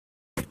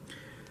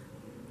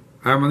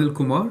I'm Anil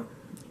Kumar.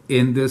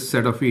 In this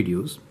set of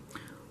videos,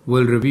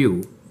 we'll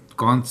review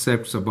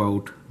concepts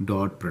about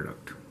dot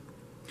product.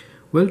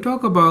 We'll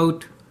talk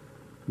about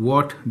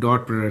what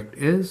dot product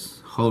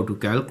is, how to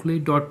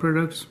calculate dot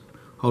products,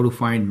 how to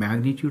find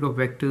magnitude of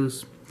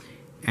vectors,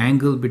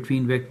 angle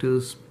between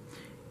vectors,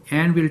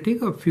 and we'll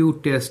take a few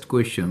test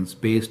questions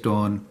based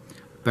on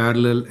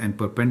parallel and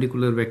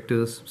perpendicular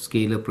vectors,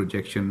 scalar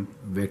projection,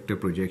 vector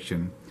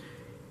projection,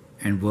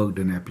 and work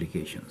done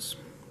applications.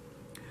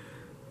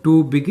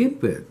 To begin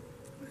with,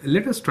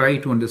 let us try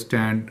to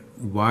understand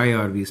why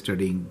are we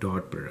studying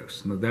dot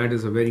products. Now that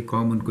is a very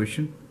common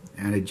question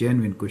and a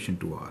genuine question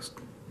to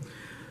ask.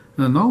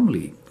 Now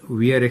normally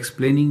we are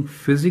explaining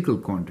physical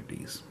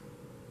quantities.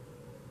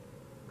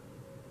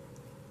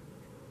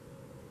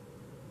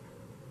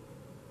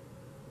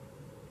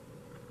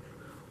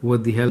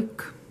 With the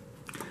help,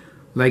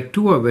 like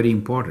two are very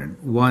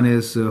important. One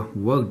is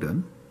work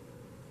done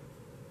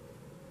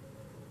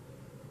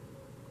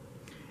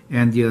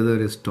and the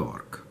other is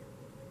torque.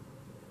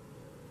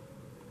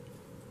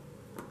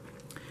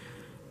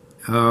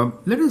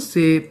 Let us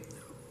say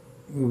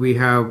we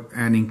have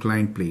an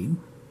inclined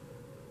plane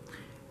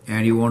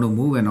and you want to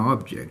move an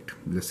object.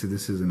 Let's say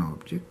this is an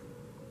object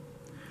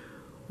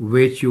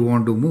which you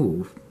want to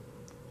move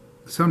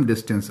some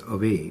distance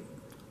away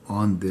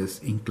on this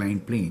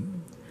inclined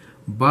plane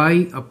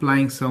by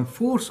applying some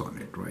force on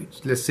it, right?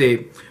 So let's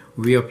say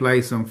we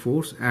apply some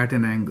force at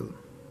an angle.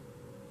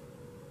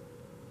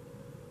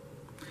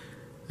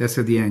 Let's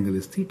say the angle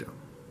is theta.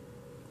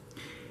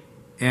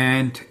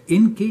 And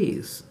in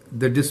case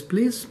the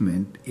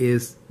displacement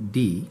is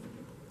d,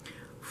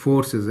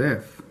 force is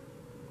F,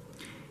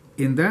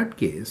 in that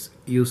case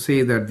you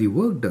say that the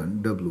work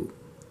done, W,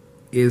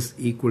 is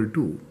equal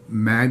to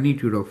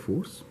magnitude of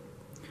force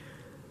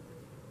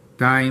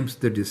times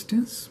the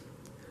distance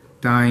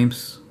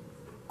times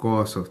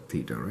cos of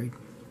theta, right?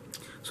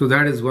 So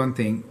that is one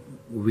thing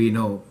we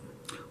know,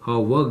 how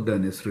work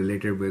done is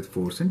related with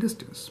force and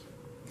distance.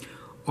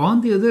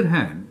 On the other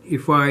hand,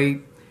 if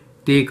I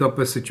take up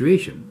a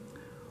situation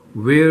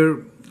where,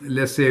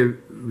 let's say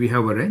we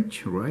have a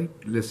wrench, right?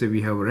 Let's say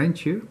we have a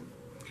wrench here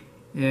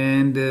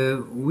and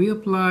we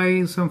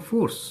apply some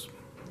force.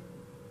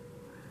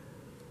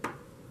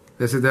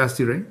 Let's say that's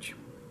the wrench.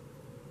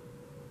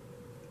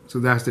 So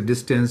that's the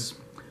distance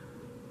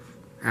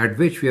at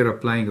which we are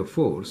applying a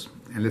force,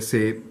 and let's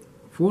say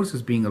force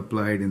is being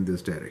applied in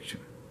this direction.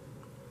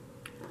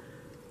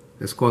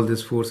 Let's call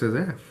this force as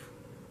F.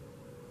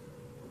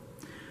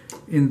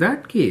 In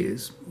that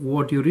case,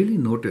 what you really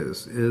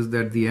notice is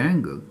that the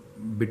angle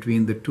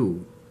between the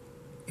two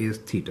is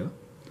theta.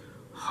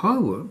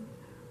 However,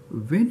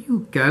 when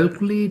you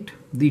calculate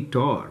the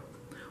torque,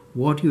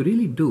 what you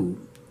really do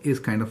is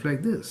kind of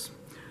like this.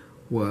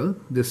 Well,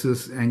 this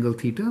is angle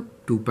theta,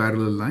 two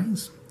parallel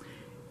lines,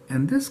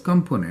 and this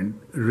component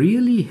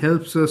really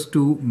helps us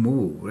to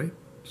move, right?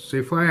 So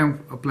if I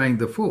am applying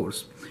the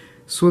force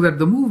so that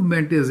the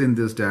movement is in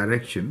this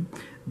direction,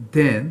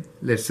 then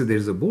let's say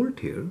there's a bolt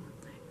here,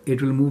 it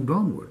will move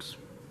downwards.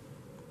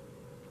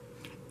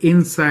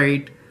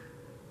 Inside,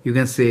 you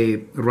can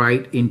say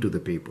right into the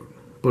paper,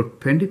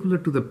 perpendicular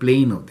to the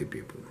plane of the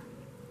paper.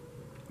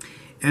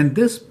 And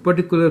this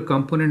particular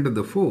component of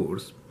the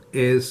force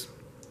is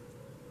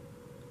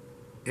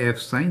F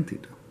sine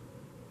theta.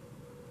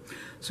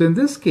 So in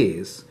this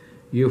case,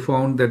 you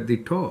found that the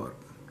torque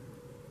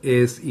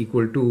is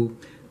equal to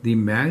the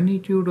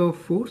magnitude of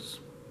force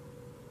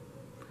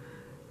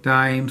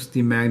times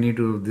the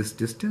magnitude of this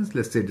distance,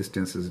 let's say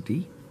distance is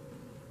d,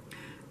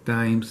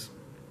 times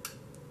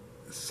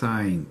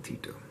sine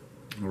theta.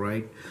 All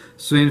right.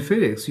 So in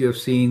physics, you have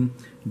seen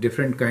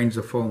different kinds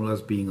of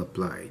formulas being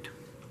applied.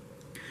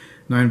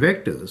 Now in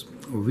vectors,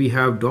 we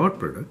have dot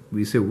product.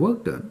 We say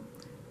work done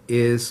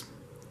is,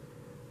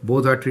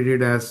 both are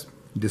treated as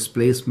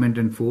displacement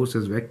and force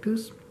as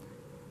vectors,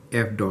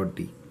 F dot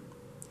d.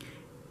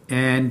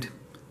 And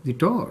the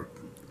torque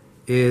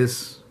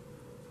is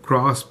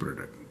cross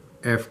product,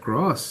 F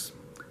cross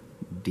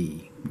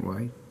d,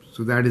 right?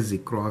 So that is the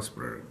cross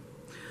product.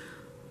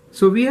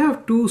 So we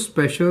have two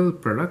special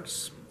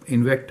products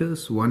in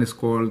vectors. One is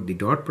called the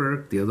dot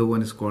product, the other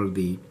one is called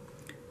the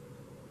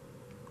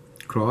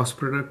cross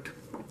product.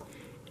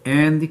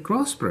 And the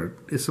cross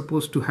product is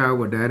supposed to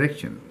have a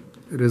direction.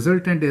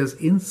 Resultant is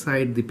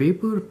inside the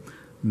paper,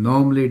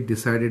 normally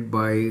decided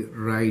by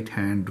right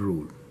hand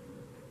rule.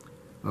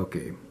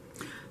 Okay,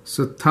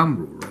 so thumb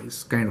rule, right,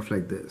 is kind of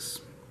like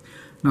this.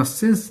 Now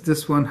since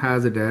this one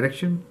has a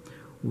direction,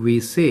 we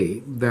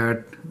say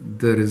that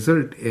the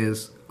result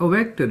is a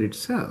vector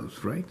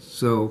itself, right?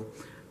 So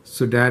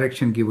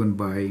direction given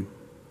by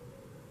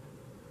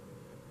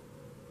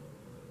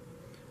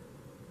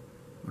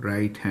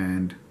right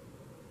hand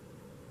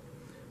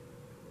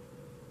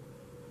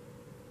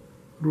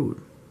rule.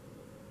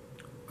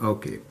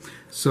 Okay,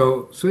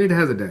 so it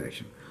has a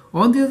direction.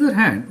 On the other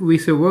hand, we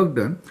say work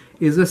done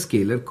is a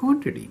scalar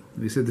quantity.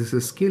 We say this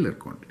is a scalar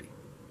quantity.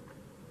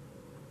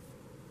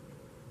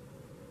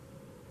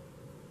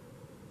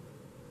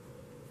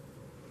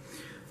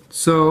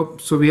 So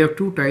we have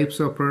two types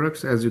of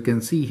products, as you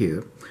can see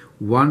here.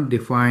 One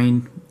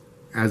defined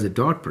as a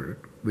dot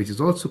product, which is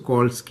also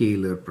called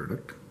scalar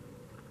product,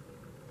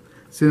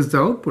 since the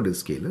output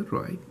is scalar,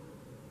 right?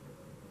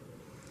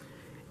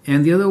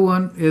 And the other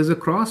one is a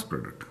cross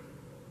product.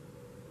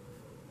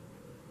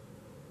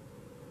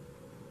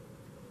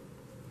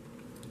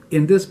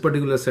 In this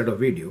particular set of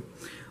video,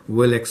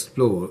 we'll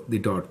explore the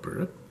dot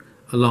product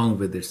along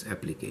with its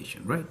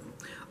application, right?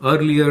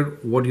 Earlier,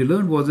 what you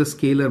learned was a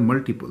scalar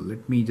multiple.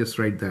 Let me just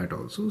write that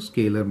also.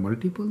 Scalar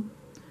multiple.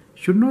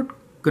 Should not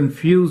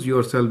confuse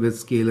yourself with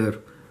scalar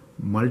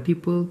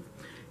multiple.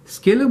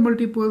 Scalar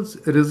multiples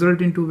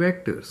result into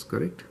vectors,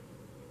 correct?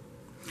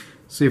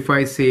 So if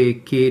I say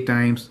k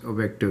times a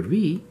vector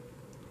v,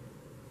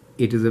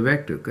 it is a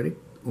vector, correct?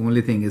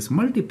 Only thing is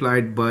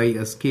multiplied by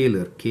a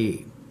scalar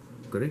k,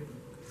 correct?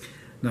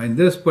 Now in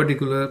this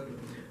particular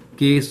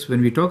case,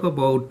 when we talk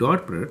about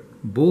dot product,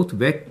 both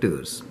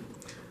vectors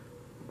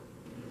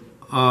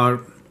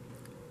are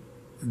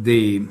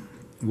the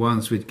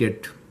ones which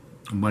get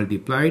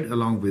multiplied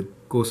along with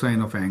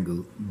cosine of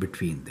angle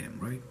between them,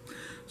 right?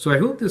 So I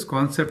hope this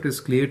concept is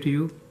clear to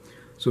you.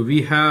 So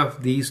we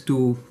have these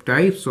two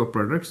types of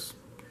products,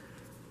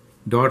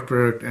 dot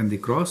product and the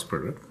cross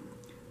product,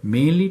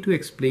 mainly to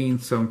explain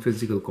some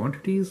physical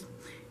quantities,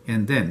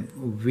 and then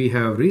we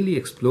have really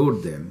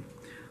explored them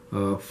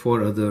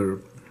for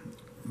other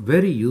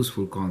very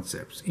useful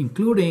concepts,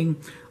 including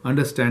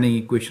understanding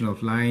equation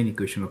of line,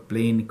 equation of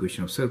plane,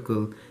 equation of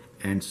circle,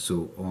 and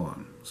so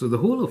on. So the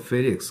whole of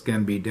physics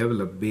can be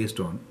developed based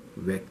on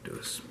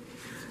vectors.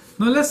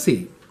 Now let's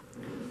see,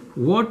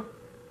 what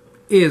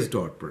is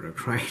dot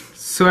product, right?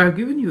 So I've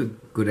given you a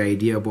good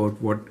idea about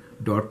what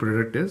dot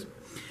product is.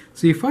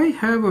 So if I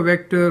have a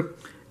vector,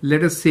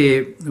 let us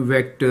say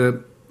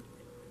vector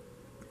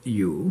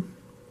u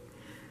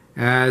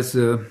as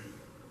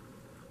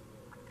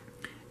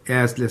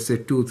let's say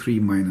 2, 3,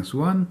 minus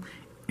 1,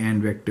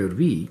 and vector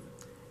v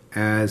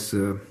as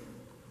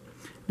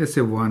let's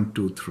say 1,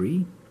 2,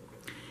 3.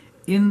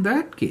 In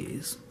that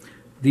case,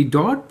 the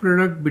dot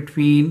product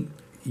between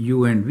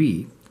u and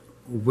v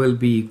will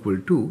be equal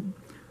to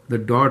the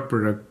dot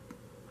product,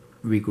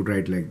 we could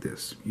write like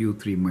this,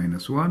 u3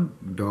 minus 1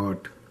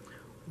 dot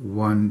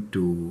 1,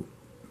 2,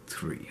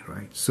 3,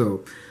 right?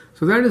 So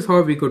that is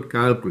how we could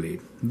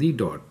calculate the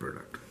dot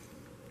product.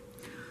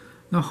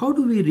 Now how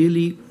do we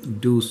really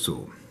do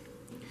so?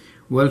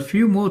 Well,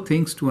 few more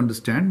things to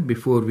understand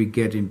before we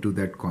get into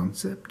that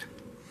concept.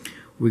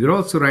 We could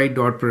also write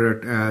dot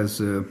product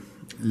as,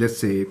 let's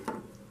say,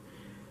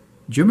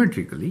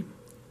 geometrically,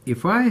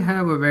 if I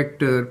have a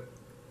vector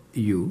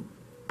u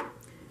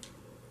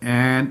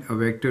and a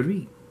vector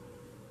v,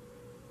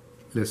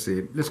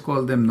 let's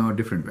call them now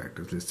different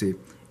vectors. Let's say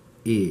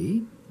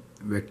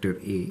vector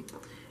A,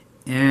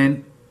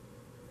 and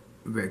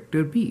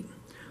vector B,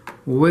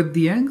 with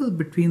the angle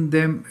between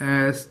them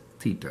as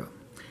theta.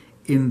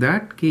 In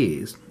that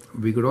case,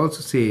 we could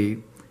also say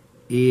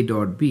A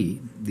dot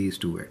B, these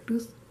two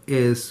vectors,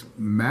 is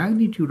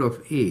magnitude of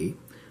A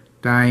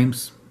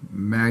times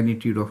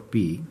magnitude of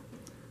B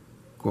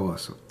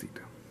cos of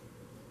theta.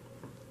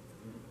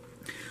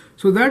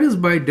 So that is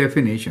by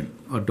definition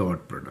a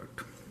dot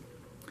product.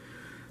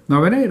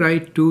 Now when I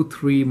write 2,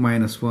 3,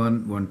 minus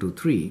 1, 1, 2,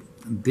 3,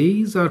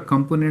 these are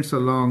components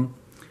along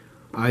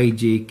I,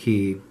 J,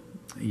 K,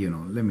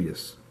 let me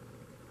just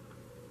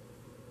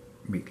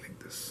make like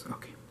this,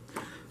 okay.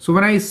 So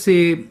when I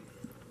say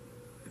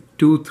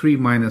 2, 3,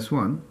 minus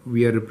 1,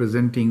 we are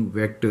representing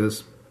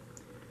vectors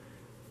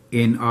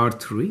in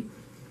R3,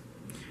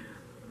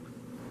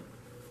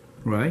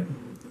 right?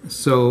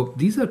 So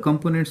these are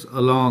components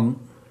along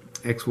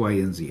X, Y,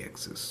 and Z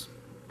axis,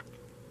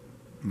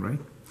 right?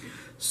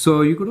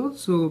 So you could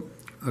also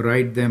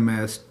write them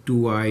as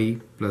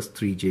 2i plus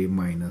 3j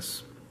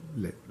minus,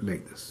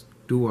 like this,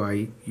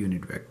 2i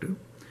unit vector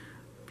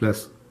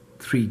plus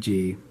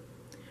 3j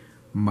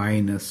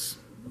minus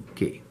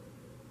k.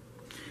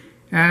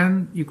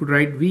 And you could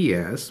write v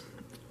as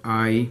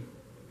I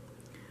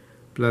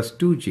plus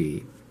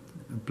 2j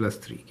plus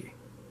 3k.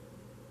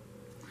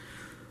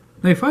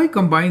 Now if I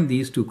combine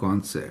these two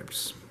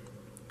concepts,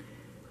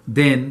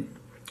 then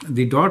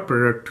the dot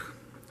product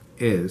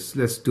is,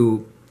 let's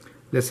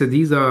say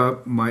these are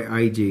my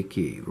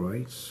ijk,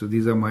 right? So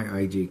these are my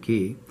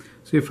ijk.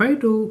 So if I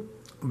do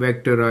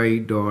vector I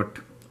dot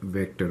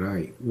vector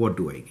I, what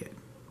do I get?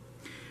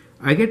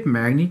 I get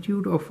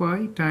magnitude of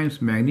I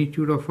times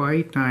magnitude of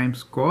I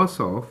times cos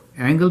of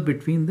angle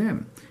between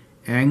them.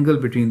 Angle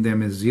between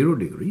them is 0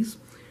 degrees.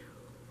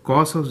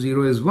 Cos of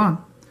 0 is 1.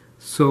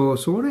 So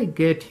what I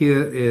get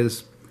here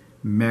is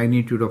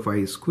magnitude of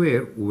I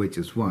square, which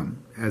is 1,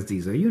 as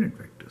these are unit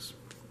vectors.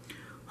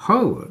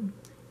 However,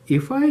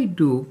 if I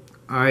do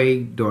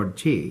I dot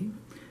j,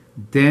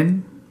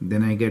 then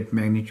I get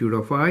magnitude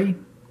of I,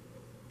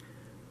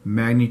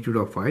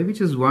 which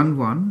is 1,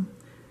 1,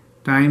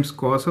 times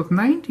cos of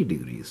 90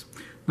 degrees.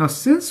 Now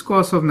since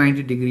cos of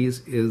 90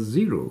 degrees is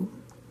 0,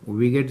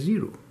 we get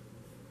 0.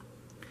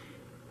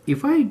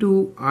 If I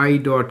do I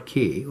dot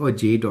k or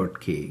j dot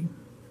k,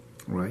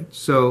 right?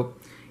 So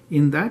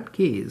in that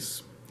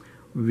case,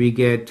 we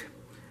get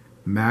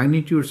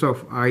magnitudes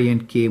of I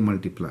and k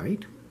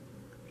multiplied,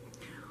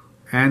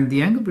 and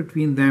the angle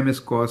between them is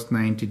cos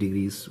 90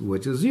 degrees,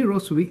 which is 0,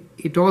 so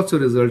it also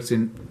results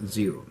in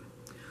 0.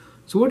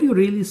 So what you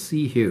really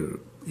see here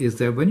is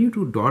that when you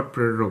do dot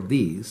product of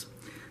these,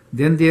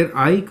 then their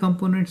I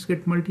components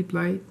get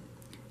multiplied,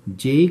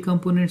 j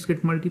components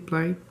get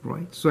multiplied,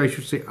 right? So I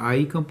should say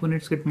I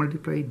components get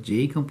multiplied,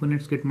 j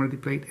components get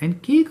multiplied,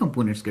 and k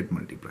components get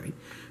multiplied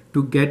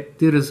to get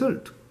the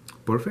result.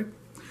 Perfect.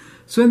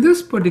 So in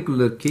this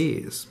particular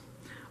case,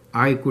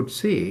 I could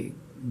say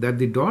that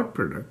the dot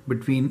product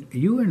between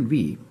u and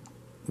v,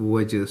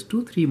 which is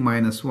 2, 3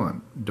 minus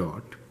 1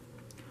 dot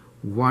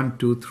 1,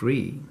 2,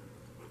 3,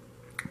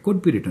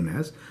 could be written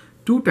as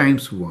 2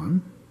 times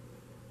 1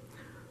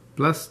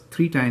 plus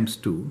 3 times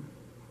 2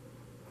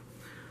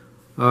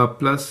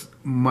 plus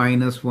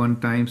minus 1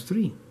 times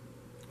 3,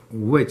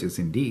 which is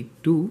indeed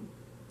 2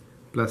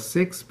 plus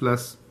 6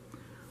 plus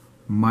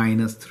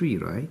minus 3,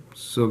 right?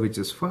 So which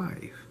is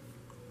 5.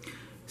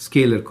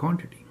 Scalar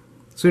quantity.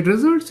 So it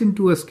results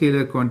into a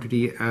scalar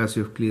quantity as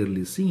you've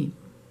clearly seen.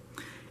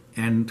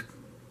 And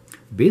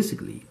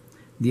basically,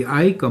 the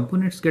I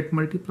components get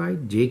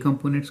multiplied, j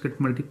components get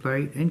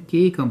multiplied, and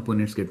k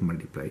components get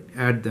multiplied.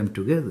 Add them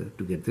together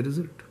to get the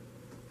result.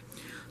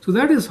 So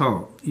that is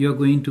how you're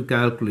going to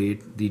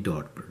calculate the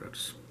dot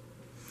products.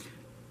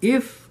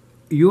 If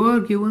you are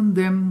given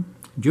them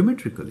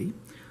geometrically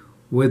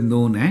with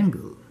known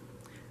angle,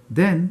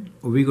 then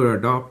we could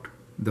adopt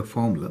the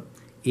formula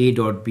a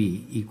dot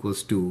b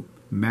equals to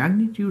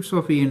magnitudes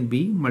of a and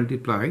b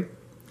multiplied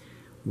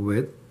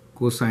with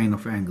cosine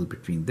of angle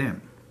between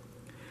them.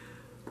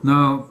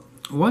 Now,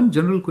 one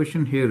general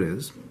question here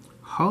is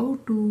how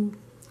to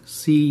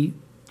see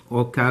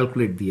or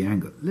calculate the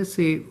angle. Let's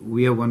say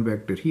we have one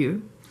vector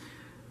here.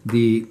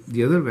 The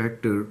other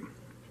vector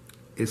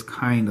is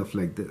kind of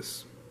like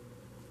this.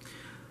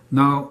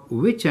 Now,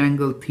 which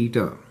angle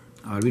theta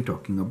are we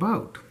talking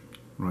about,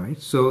 right?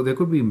 So there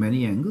could be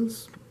many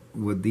angles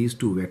with these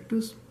two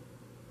vectors.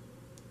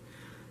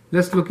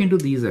 Let's look into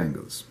these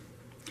angles.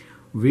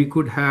 We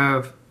could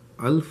have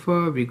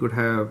alpha, we could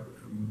have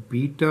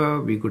beta,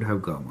 we could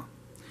have gamma.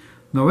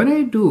 Now when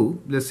I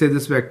do, let's say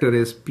this vector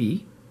is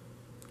p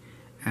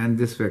and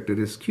this vector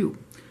is q.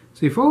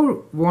 So if I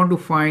want to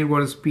find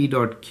what is p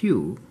dot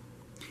q,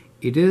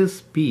 it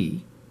is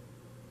p,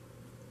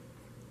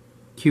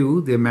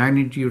 q, their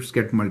magnitudes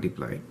get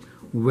multiplied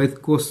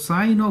with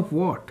cosine of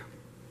what?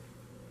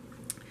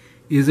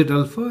 Is it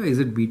alpha, is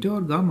it beta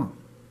or gamma?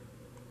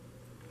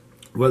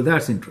 Well,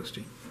 that's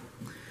interesting.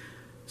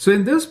 So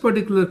in this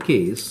particular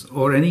case,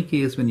 or any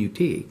case when you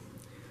take,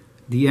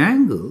 the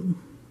angle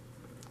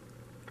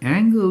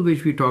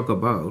which we talk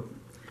about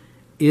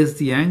is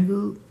the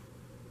angle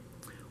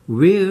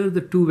where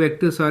the two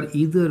vectors are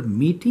either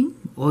meeting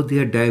or they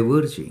are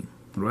diverging,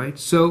 right?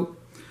 So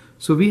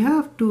we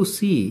have to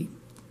see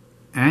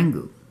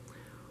angle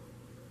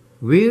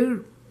where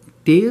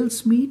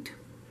tails meet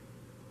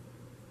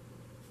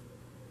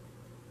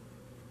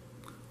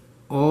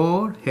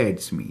or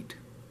heads meet.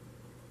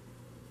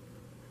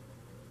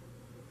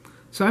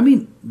 So I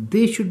mean,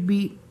 they should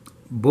be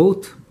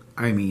both.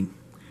 I mean,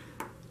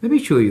 let me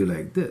show you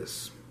like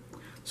this.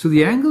 So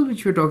the angle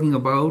which we're talking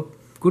about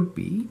could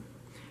be,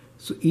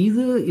 so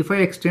either if I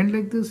extend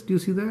like this, do you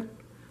see that?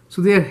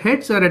 So their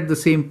heads are at the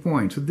same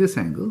point. So this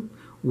angle,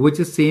 which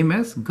is same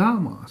as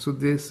gamma. So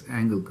this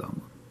angle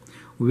gamma,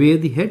 where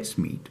the heads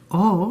meet.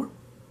 Or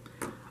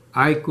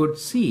I could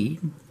see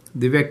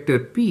the vector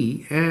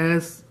p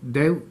as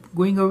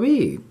going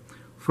away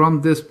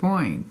from this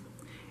point.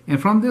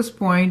 And from this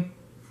point,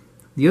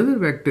 the other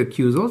vector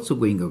q is also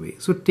going away.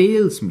 So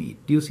tails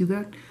meet. Do you see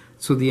that?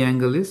 So the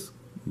angle is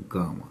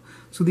gamma.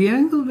 So the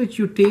angle which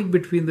you take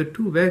between the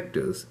two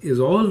vectors is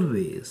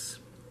always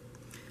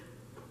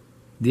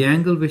the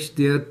angle which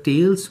their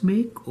tails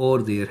make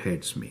or their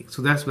heads make.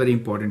 So that's very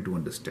important to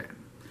understand.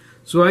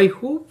 So I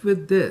hope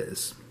with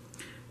this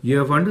you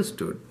have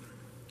understood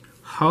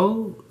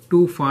how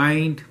to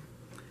find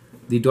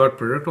the dot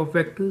product of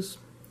vectors,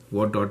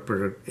 what dot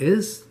product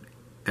is,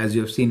 as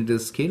you have seen it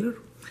is scalar,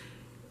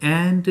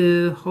 and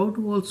how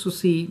to also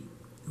see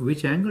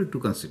which angle to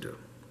consider.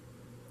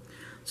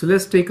 So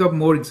let's take up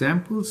more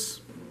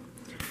examples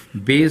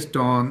based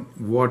on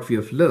what we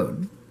have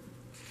learned.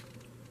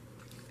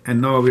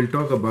 And now we'll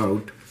talk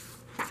about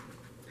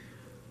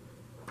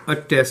a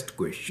test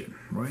question,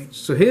 right?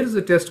 So here's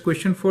the test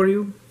question for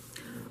you.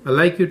 I'd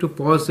like you to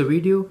pause the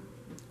video,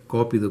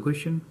 copy the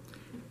question,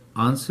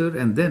 answer,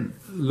 and then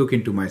look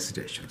into my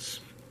suggestions.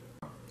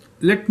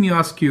 Let me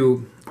ask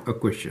you a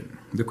question.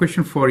 The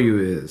question for you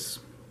is,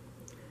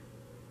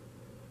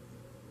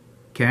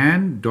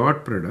 can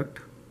dot product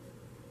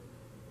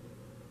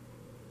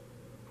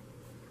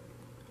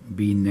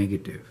be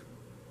negative?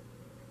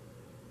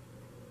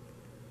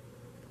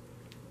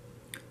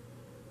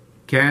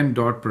 Can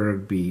dot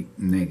product be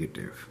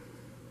negative?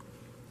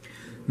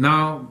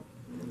 Now,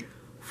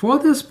 for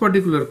this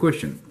particular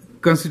question,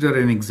 consider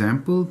an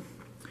example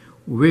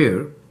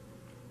where,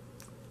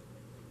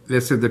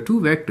 let's say the two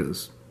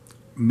vectors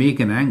make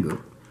an angle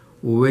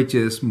which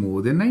is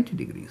more than 90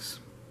 degrees.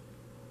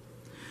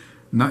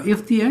 Now,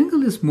 if the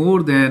angle is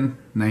more than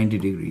 90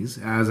 degrees,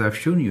 as I've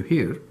shown you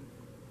here,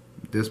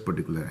 this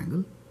particular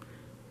angle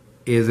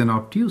is an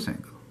obtuse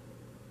angle.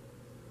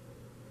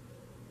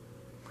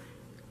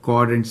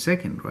 Quadrant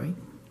second, right?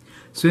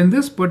 So in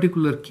this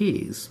particular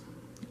case,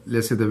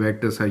 let's say the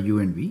vectors are u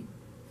and v,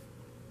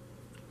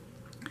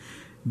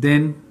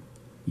 then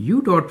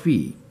u dot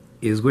v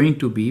is going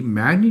to be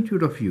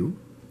magnitude of u,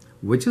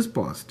 which is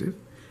positive,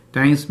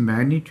 times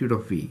magnitude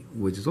of v,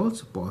 which is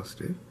also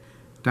positive,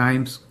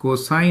 times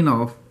cosine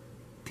of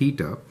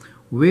theta,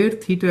 where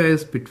theta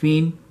is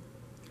between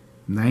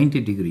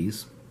 90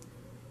 degrees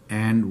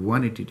and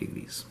 180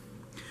 degrees.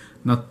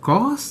 Now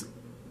cos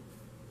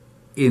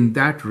in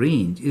that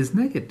range is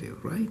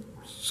negative, right?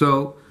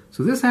 So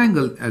this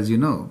angle, as you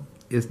know,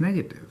 is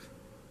negative.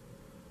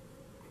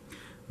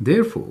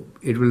 Therefore,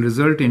 it will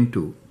result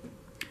into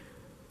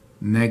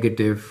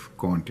negative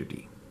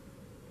quantity.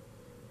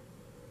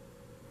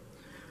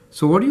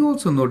 So what you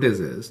also notice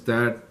is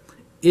that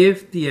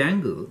if the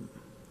angle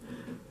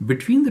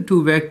between the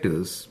two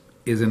vectors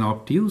is an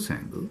obtuse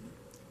angle,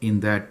 in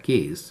that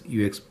case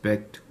you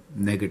expect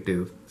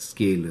negative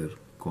scalar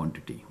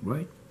quantity,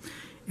 right?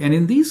 And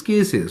in these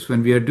cases,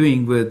 when we are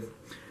doing with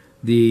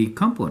the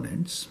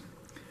components,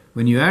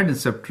 when you add and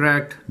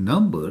subtract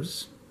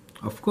numbers,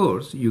 of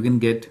course you can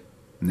get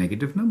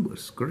negative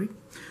numbers, correct?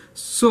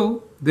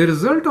 So the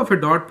result of a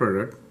dot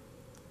product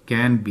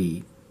can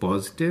be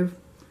positive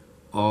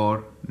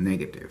or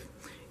negative.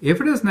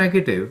 If it is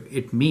negative,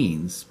 it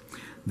means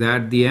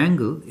that the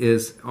angle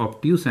is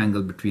obtuse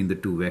angle between the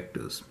two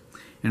vectors.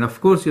 And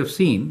of course you have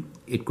seen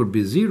it could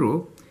be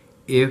 0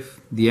 if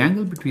the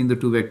angle between the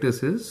two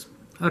vectors is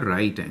a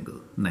right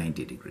angle,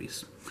 90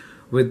 degrees.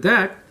 With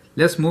that,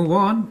 let's move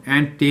on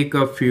and take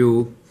a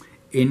few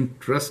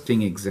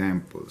interesting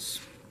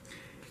examples.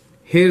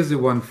 Here's the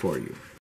one for you.